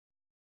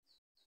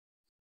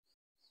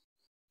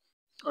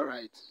All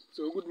right.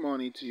 So good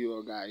morning to you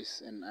all,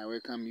 guys, and I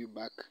welcome you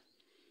back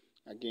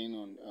again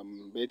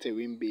on Better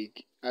Win Big,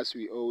 as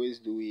we always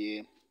do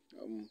here.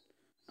 Um,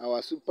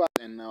 our super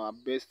and our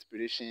best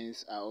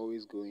predictions are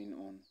always going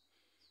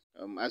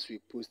on as we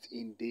post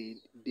in day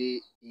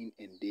in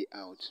and day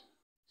out.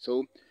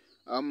 So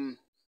um,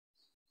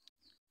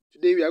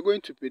 today we are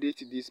going to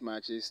predict these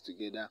matches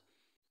together.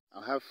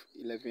 I'll have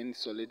 11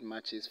 solid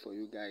matches for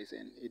you guys,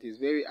 and it is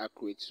very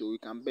accurate, so we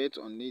can bet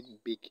on it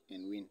big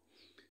and win.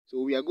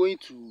 So we are going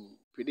to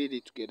predict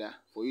it together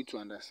for you to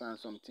understand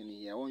something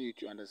here. I want you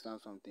to understand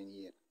something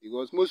here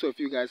because most of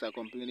you guys are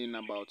complaining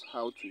about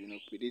how to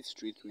predict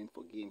straight win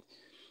for games.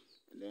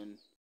 And then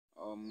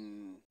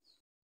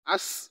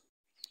as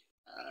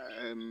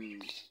um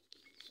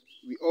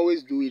we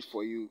always do it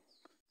for you,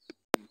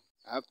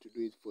 I have to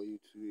do it for you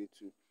today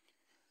too.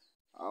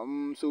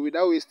 So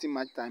without wasting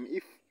much time,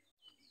 if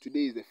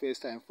today is the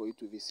first time for you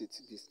to visit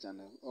this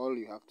channel, all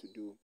you have to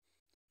do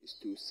is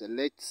to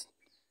select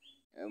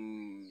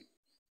um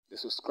the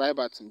subscribe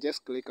button.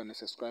 Just click on the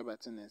subscribe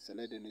button and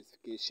select the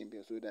notification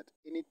bell so that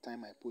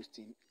anytime I post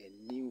in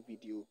a new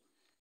video,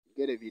 you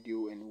get a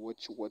video and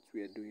watch what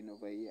we are doing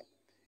over here.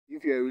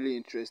 If you are really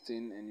interested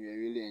and you are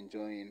really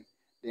enjoying,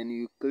 then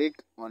you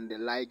click on the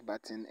like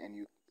button and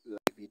you like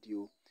the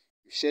video,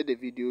 you share the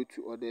video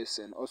to others,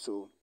 and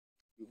also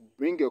you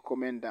bring your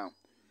comment down.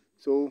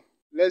 So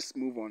let's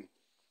move on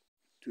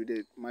to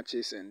the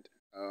matches. And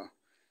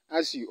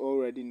as you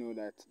already know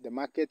that the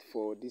market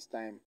for this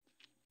time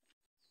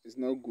is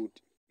not good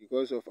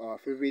because of our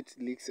favorite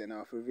leagues and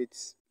our favorite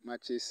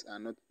matches are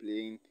not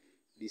playing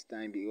this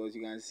time, because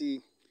you can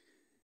see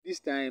this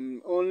time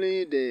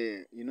only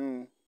the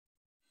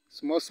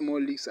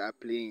small leagues are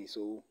playing,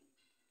 so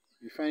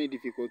we find it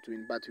difficult to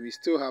win, but we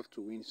still have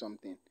to win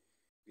something.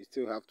 We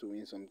still have to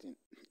win something.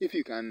 If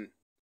you can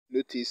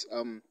notice,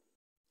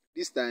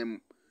 this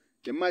time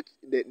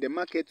the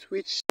market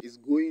which is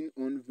going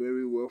on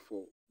very well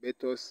for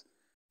bettors,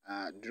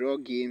 draw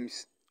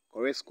games,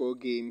 correct score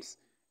games,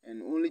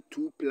 and only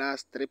 2+,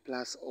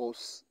 3+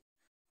 odds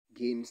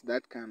games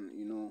that can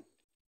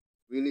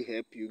really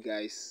help you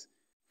guys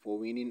for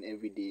winning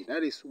every day.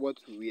 That is what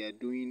we are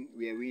doing.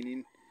 We are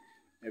winning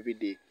every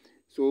day.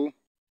 So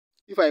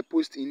if I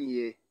post in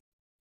here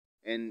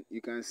and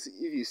you can see,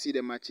 if you see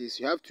the matches,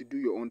 you have to do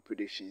your own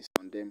predictions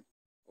on them,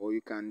 or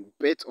you can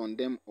bet on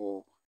them,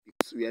 or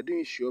because we are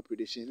doing sure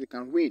predictions, they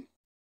can win.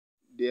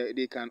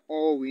 They can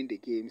all win the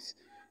games,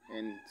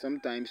 and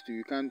sometimes too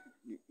you can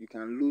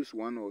lose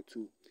one or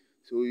two.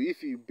 So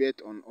if you bet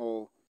on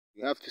all,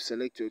 you have to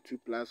select your 2+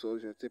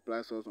 odds, your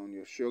 3+ odds on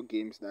your sure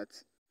games that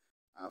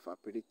I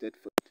have predicted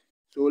for.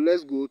 So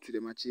let's go to the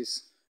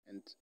matches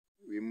and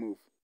we move.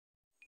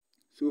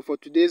 So for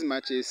today's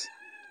matches,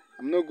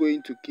 I'm not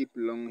going to keep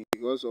long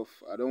because of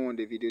I don't want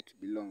the video to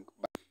be long,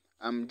 but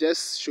I'm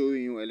just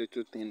showing you a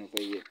little thing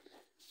over here.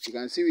 You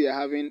can see we are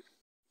having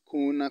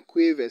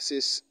Konakwe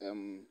versus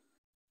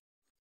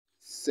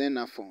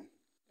Xenophon,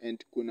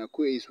 and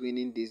Konakwe is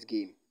winning this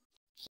game.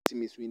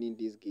 Team is winning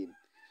this game.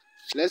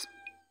 Let's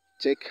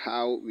check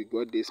how we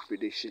got this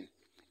prediction,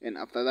 and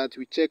after that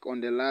we check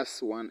on the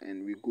last one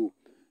and we go,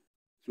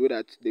 so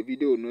that the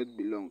video will not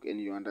be long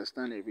and you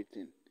understand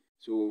everything.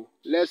 So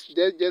let's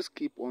just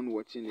keep on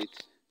watching it,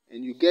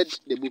 and you get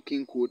the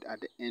booking code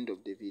at the end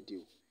of the video.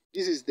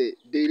 This is the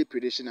daily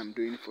prediction I'm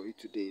doing for you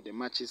today. The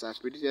matches I've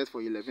predicted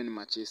for 11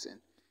 matches,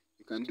 and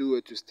you can do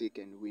it to stake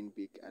and win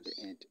big at the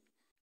end.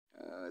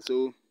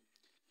 So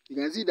you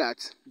can see that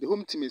the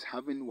home team is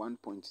having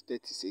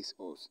 1.36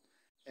 odds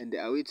and the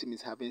away team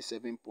is having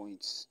 7.50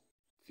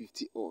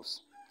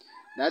 odds.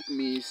 That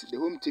means the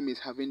home team is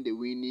having the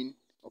winning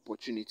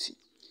opportunity.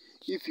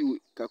 If you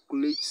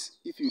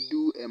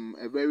do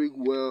a very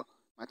well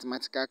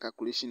mathematical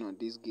calculation on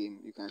this game,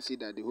 you can see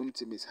that the home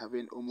team is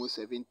having almost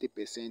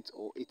 70%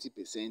 or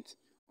 80%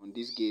 on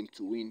this game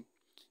to win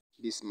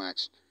this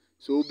match.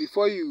 So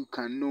before you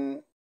can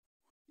know,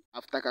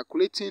 after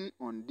calculating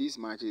on these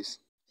matches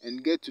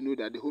and get to know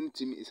that the home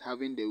team is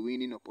having the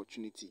winning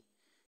opportunity,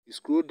 you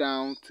scroll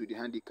down to the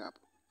handicap.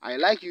 I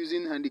like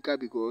using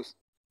handicap because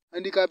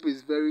handicap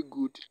is very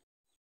good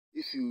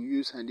if you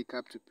use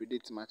handicap to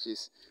predict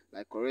matches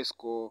like correct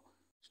score,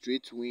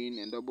 straight win,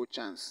 and double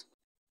chance.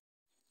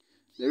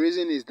 The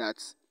reason is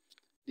that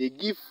they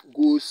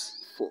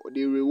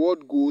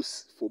reward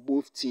goals for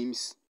both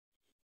teams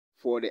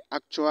for the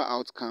actual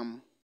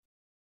outcome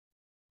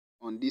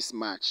on this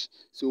match.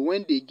 So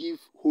when they give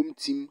home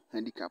team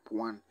handicap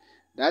 1,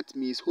 that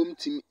means home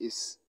team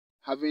is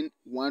having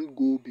 1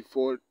 goal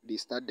before they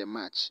start the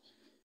match.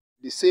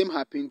 The same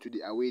happened to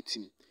the away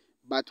team.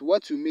 But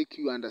what will make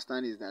you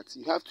understand is that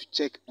you have to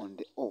check on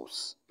the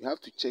odds. You have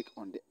to check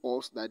on the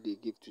odds that they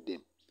give to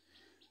them.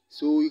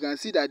 So you can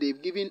see that they've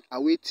given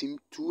away team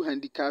 2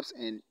 handicaps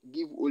and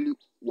give only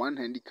 1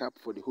 handicap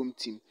for the home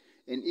team.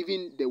 And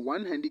even the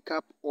 1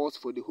 handicap odds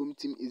for the home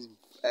team is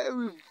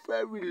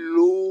very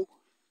low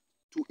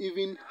to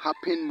even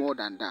happen more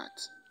than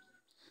that.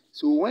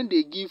 So when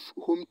they give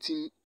home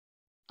team,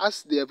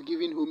 as they have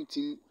given home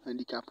team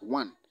handicap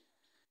 1,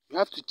 you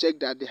have to check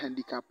that the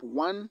handicap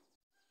 1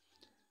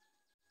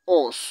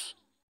 odds.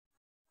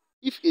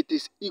 If it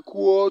is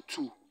equal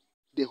to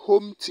the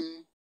home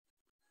team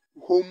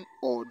home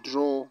or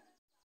draw,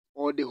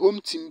 or the home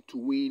team to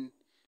win,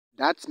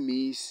 that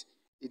means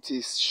it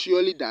is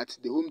surely that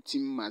the home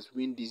team must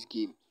win this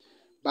game.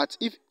 But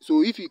if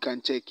you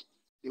can check,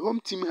 the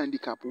home team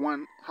handicap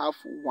 1 have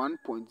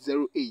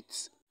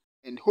 1.08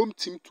 and home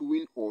team to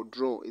win or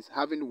draw is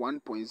having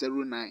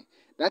 1.09.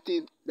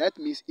 That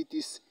means it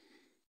is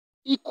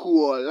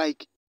equal,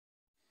 like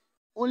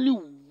only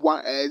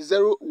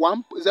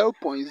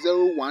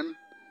 0.01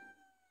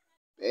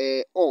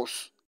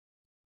 odds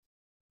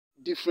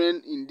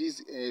different in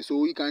this.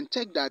 So you can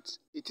check that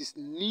it is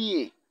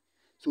near.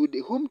 So the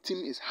home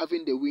team is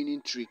having the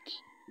winning trick.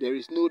 There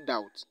is no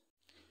doubt.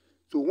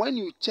 So when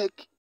you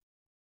check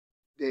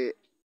the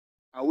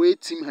away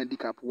team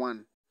handicap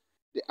 1,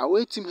 the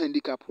away team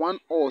handicap 1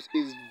 odds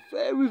is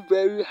very,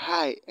 very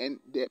high, and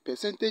the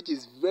percentage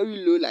is very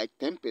low, like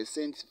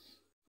 10%,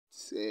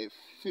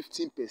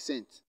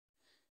 15%.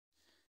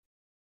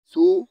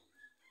 So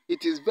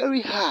it is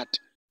very hard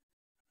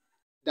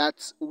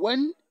that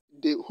when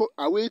the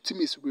away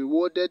team is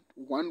rewarded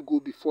one goal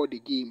before the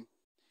game,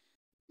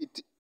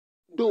 it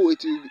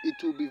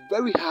will be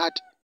very hard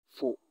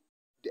for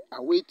the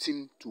away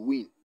team to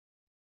win.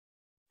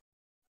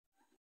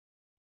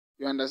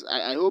 You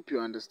understand? I hope you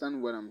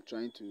understand what I'm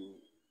trying to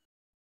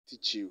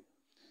teach you.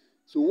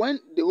 So when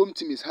the home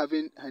team is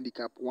having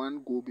handicap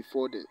 1 goal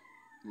before the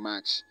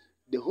match,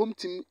 the home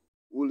team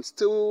will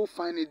still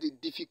find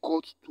it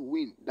difficult to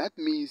win. That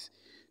means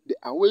the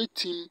away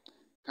team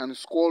can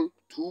score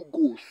 2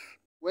 goals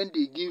when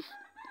they give.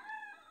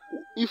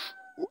 If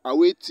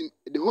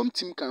the home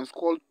team can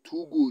score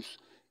 2 goals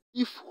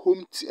if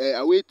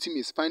away team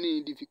is finding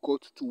it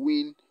difficult to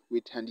win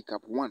with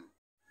handicap 1.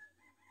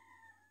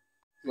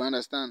 You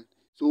understand?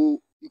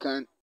 So you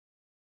can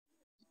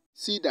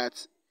see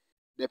that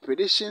the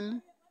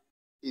prediction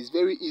is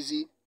very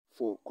easy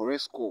for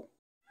correct score.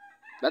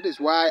 That is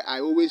why I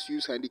always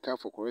use handicap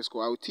for correct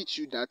score. I will teach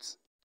you that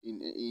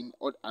in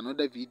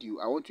another video.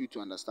 I want you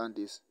to understand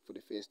this for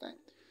the first time.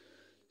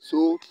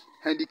 So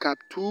handicap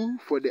 2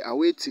 for the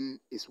away team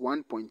is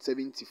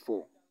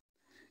 1.74.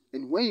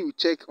 And when you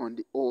check on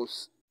the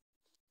odds,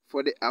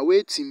 for the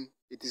away team,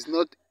 it is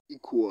not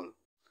equal.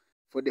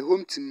 For the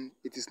home team,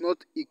 it is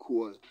not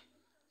equal.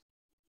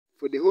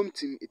 For the home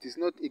team, it is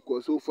not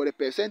equal. So for the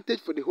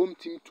percentage for the home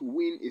team to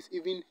win is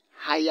even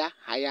higher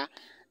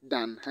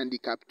than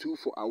handicap 2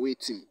 for away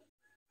team.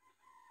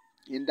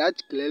 And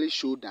that clearly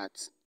shows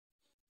that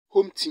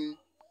home team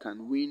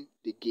can win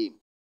the game.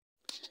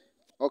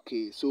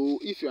 Okay, so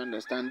if you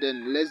understand,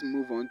 then let's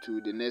move on to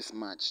the next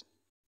match.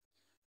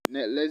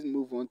 Let's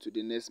move on to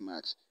the next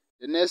match.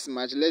 The next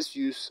match, let's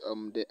use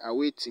the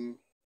away team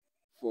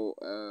for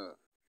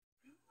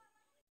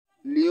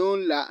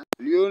Lyon La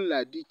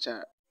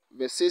Dicha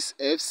versus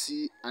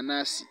FC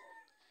Annecy.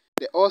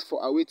 The odds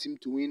for away team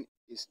to win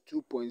is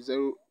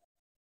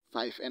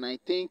 2.05, and I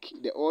think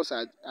the odds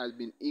has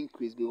been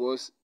increased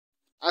because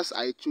as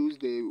I choose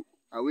the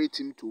away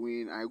team to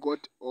win, I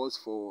got odds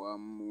for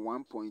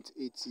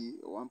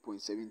 1.80 or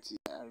 1.70,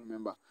 I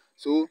remember.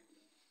 So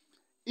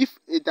if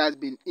it has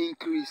been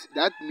increased,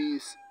 that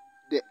means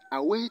the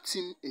away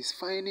team is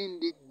finding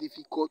it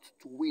difficult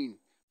to win.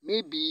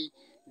 Maybe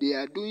they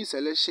are doing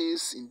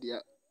selections in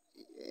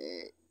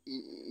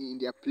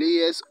their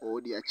players,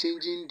 or they are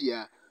changing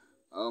their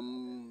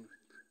from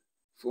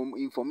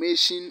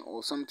information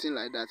or something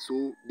like that.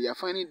 So they are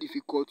finding it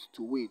difficult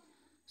to win.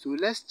 So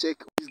let's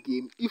check this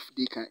game. If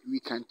we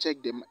can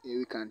check them.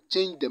 We can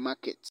change the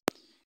market.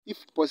 If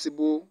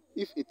possible,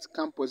 if it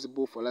can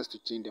possible for us to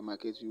change the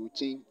market, we will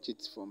change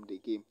it from the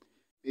game.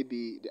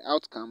 Maybe the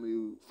outcome, we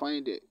will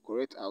find the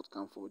correct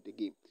outcome for the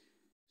game.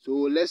 So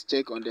let's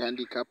check on the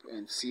handicap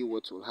and see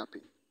what will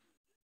happen.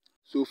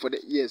 So for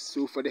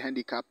the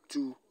handicap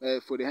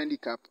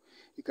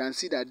you can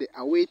see that the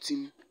away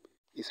team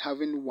is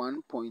having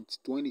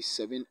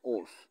 1.27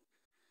 odds.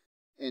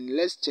 And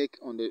let's check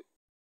on the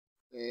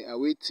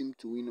away team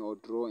to win or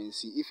draw and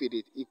see if it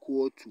is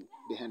equal to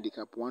the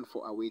handicap 1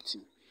 for away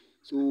team.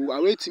 So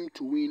away team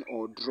to win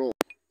or draw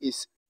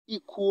is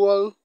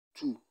equal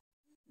to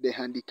the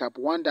handicap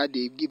 1 that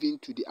they've given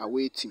to the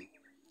away team,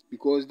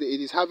 because it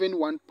is having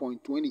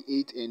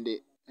 1.28 and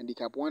the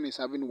handicap 1 is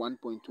having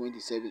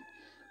 1.27.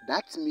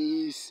 That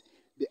means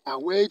the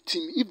away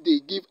team, if they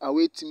give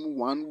away team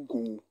 1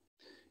 goal,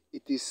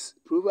 it is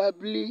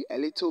probably a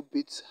little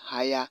bit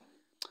higher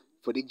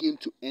for the game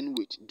to end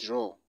with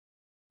draw.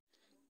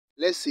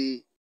 Let's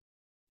say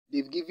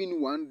they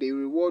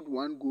reward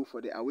 1 goal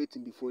for the away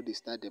team before they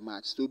start the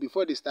match. So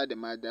before they start the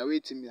match, the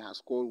away team has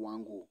scored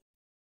 1 goal.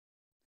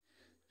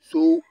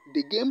 So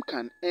the game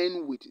can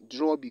end with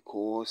draw,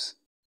 because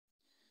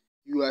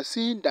you are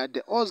seeing that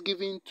the odds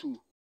given to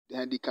the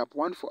handicap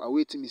 1 for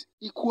away team is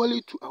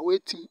equally to away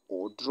team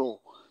or draw.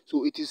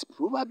 So it is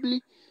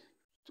probably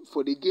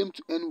for the game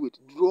to end with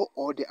draw,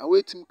 or the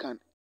away team can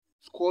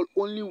score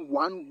only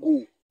 1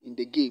 goal in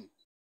the game.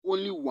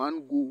 Only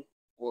 1 goal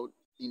or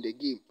in the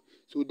game.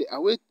 So the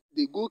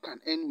goal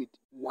can end with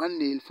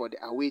 1-0 for the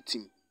away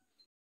team.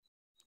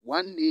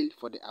 1-0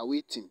 for the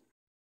away team.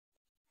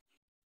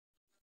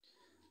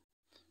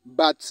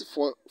 But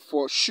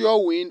for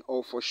sure win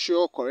or for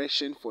sure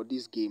correction for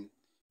this game,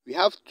 we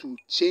have to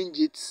change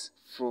it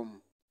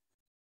from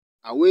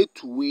away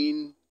to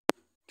win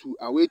to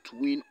away to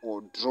win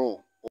or draw,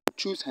 or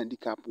choose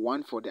handicap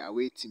 1 for the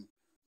away team,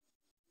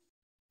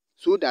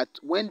 so that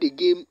when the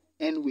game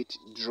end with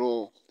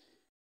draw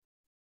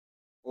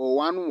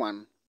or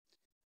 1-1,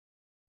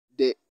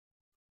 the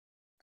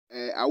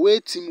away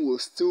team will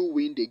still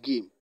win the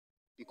game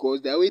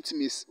because the away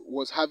team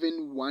was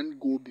having 1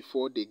 goal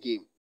before the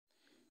game.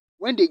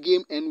 When the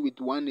game end with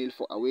 1-0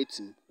 for away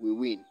team, we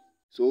win.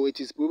 So it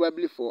is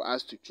probably for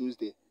us to choose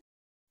the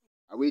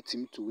away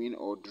team to win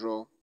or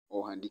draw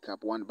or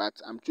handicap 1, but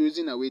I'm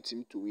choosing away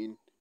team to win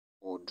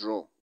or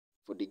draw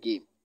for the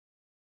game,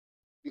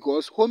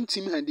 because home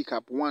team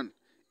handicap 1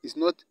 is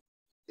not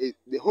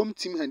the home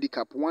team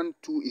handicap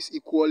 1-2 is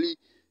equally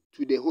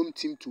to the home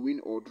team to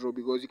win or draw,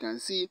 because you can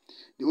see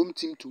the home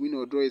team to win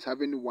or draw is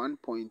having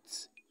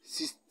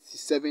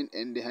 1.67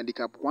 and the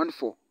handicap 1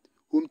 for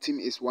home team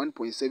is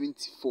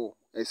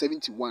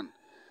 1.71.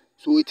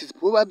 So it is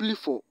probably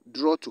for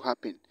draw to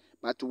happen.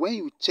 But when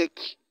you check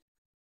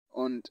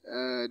on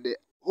the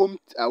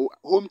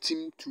home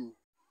team to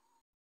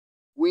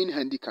win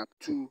handicap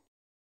 2,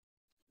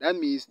 that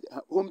means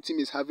the home team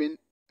is having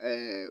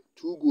 2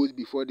 goals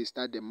before they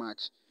start the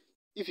match.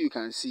 If you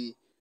can see,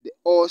 the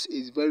odds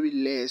is very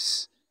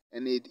less,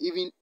 and it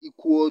even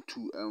equal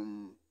to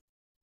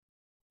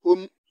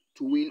home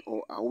to win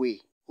or away.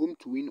 Home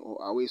to win or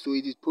away. So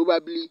it is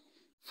probably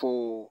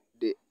for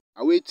the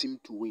away team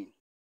to win.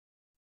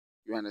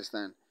 You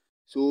understand?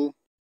 So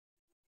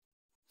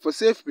for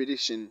safe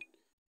prediction,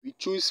 we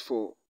choose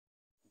for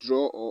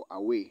draw or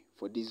away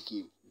for this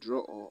game. Draw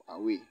or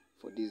away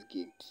for this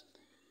game.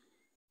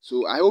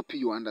 So I hope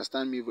you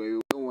understand me very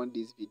well. I don't want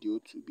this video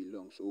to be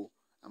long, so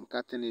I'm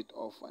cutting it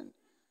off. And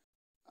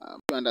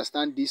you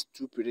understand these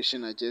 2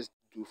 prediction I just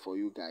do for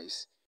you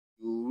guys,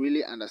 you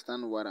really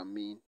understand what I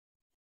mean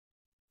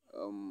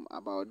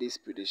about this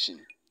prediction.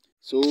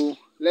 So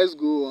let's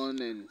go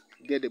on and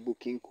get the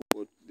booking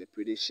code, the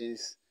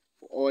predictions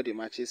for all the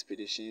matches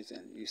predictions,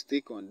 and you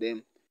stick on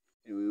them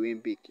and we win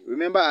big.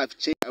 Remember, I've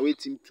changed away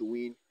team to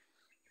win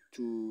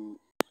to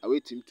away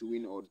team to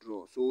win or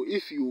draw. So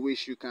if you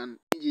wish, you can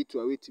change it to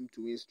away team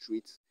to win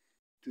straight,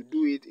 to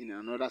do it in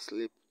another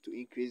slip to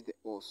increase the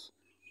odds,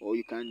 or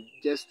you can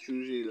just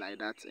choose it like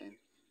that and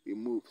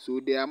remove.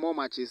 So there are more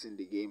matches in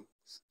the game,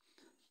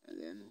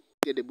 and then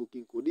get the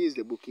booking code. This is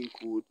the booking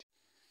code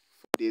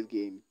for this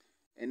game,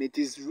 and it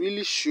is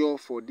really sure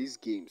for this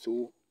game.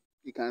 So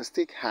you can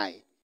stake high.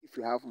 If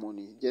you have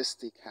money, just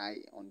stake high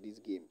on this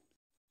game.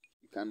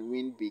 You can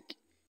win big.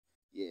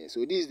 Yeah,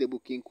 so this is the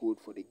booking code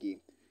for the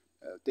game.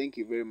 Thank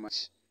you very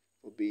much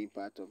for being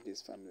part of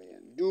this family,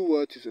 and do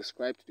well to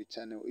subscribe to the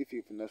channel if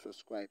you've not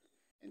subscribed,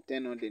 and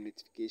turn on the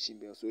notification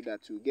bell so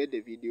that you get the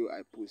video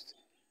I post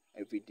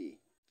every day.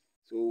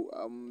 So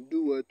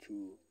do well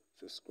to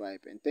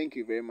subscribe, and thank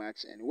you very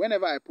much. And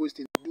whenever I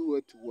post it, do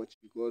well to watch,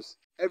 because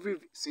every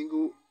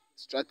single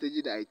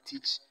strategy that I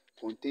teach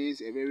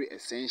contains a very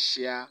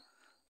essential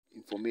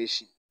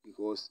information,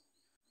 because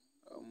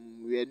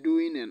we are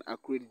doing an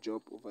accurate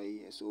job over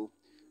here. So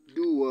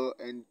do well,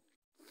 and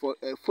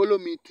follow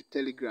me to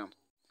Telegram.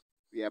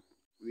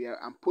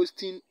 I'm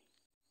posting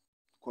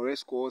correct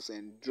scores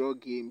and draw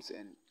games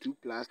and 2+,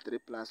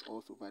 3+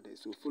 also over there.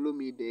 So follow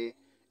me there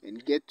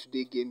and get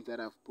today games that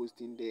I've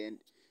posted there. And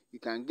you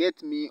can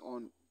get me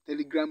on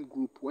Telegram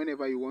group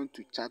whenever you want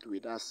to chat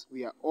with us.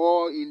 We are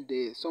all in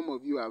there. Some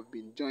of you have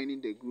been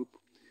joining the group,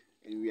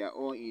 and we are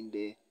all in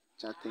there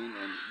chatting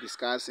and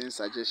discussing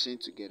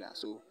suggestions together.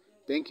 So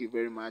thank you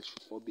very much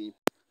for being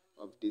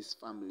of this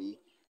family,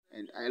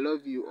 and I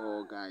love you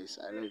all, guys.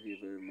 I love you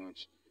very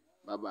much.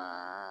 Bye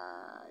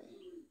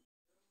bye.